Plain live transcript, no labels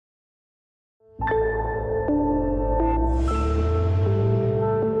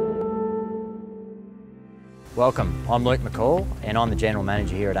Welcome, I'm Luke McCall and I'm the General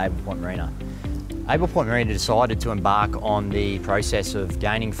Manager here at Abell Point Marina. Abell Point Marina decided to embark on the process of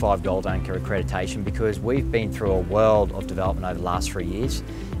gaining 5 Gold Anchor accreditation because we've been through a world of development over the last 3 years,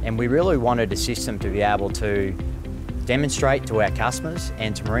 and we really wanted a system to be able to demonstrate to our customers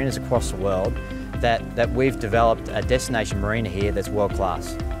and to marinas across the world that we've developed a destination marina here that's world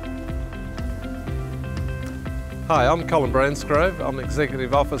class. Hi, I'm Colin Bransgrove. I'm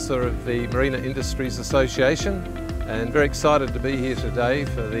Executive Officer of the Marina Industries Association and very excited to be here today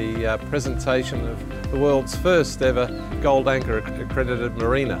for the presentation of the world's first ever Gold Anchor accredited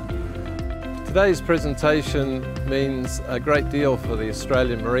marina. Today's presentation means a great deal for the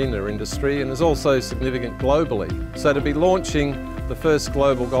Australian marina industry and is also significant globally. So to be launching the first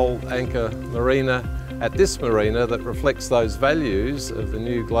global Gold Anchor marina at this marina that reflects those values of the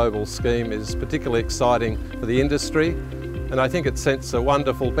new global scheme is particularly exciting for the industry, and I think it sets a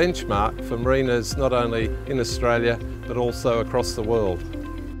wonderful benchmark for marinas not only in Australia but also across the world.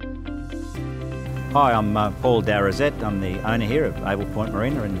 Hi, I'm Paul Dowrosette. I'm the owner here of Abell Point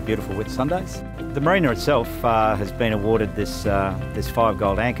Marina in beautiful Whitsundays. The marina itself has been awarded this 5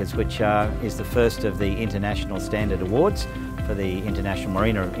 Gold Anchors, which is the first of the International Standard Awards for the International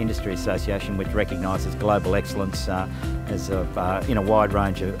Marina Industries Association, which recognises global excellence in a wide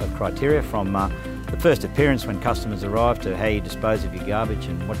range of criteria, from the first appearance when customers arrive to how you dispose of your garbage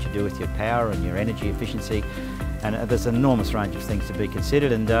and what you do with your power and your energy efficiency. And there's an enormous range of things to be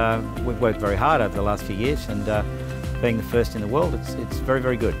considered, and we've worked very hard over the last few years, and being the first in the world, it's very,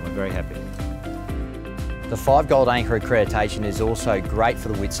 very good. We're very happy. The 5 Gold Anchor accreditation is also great for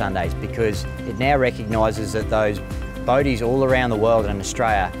the Whitsundays because it now recognises that those boaties all around the world and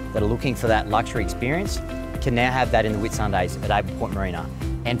Australia that are looking for that luxury experience can now have that in the Whitsundays at Abell Point Marina.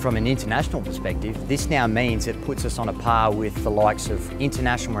 And from an international perspective, this now means it puts us on a par with the likes of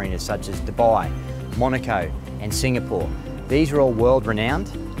international marinas such as Dubai, Monaco and Singapore. These are all world renowned,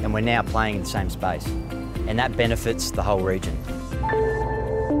 and we're now playing in the same space, and that benefits the whole region.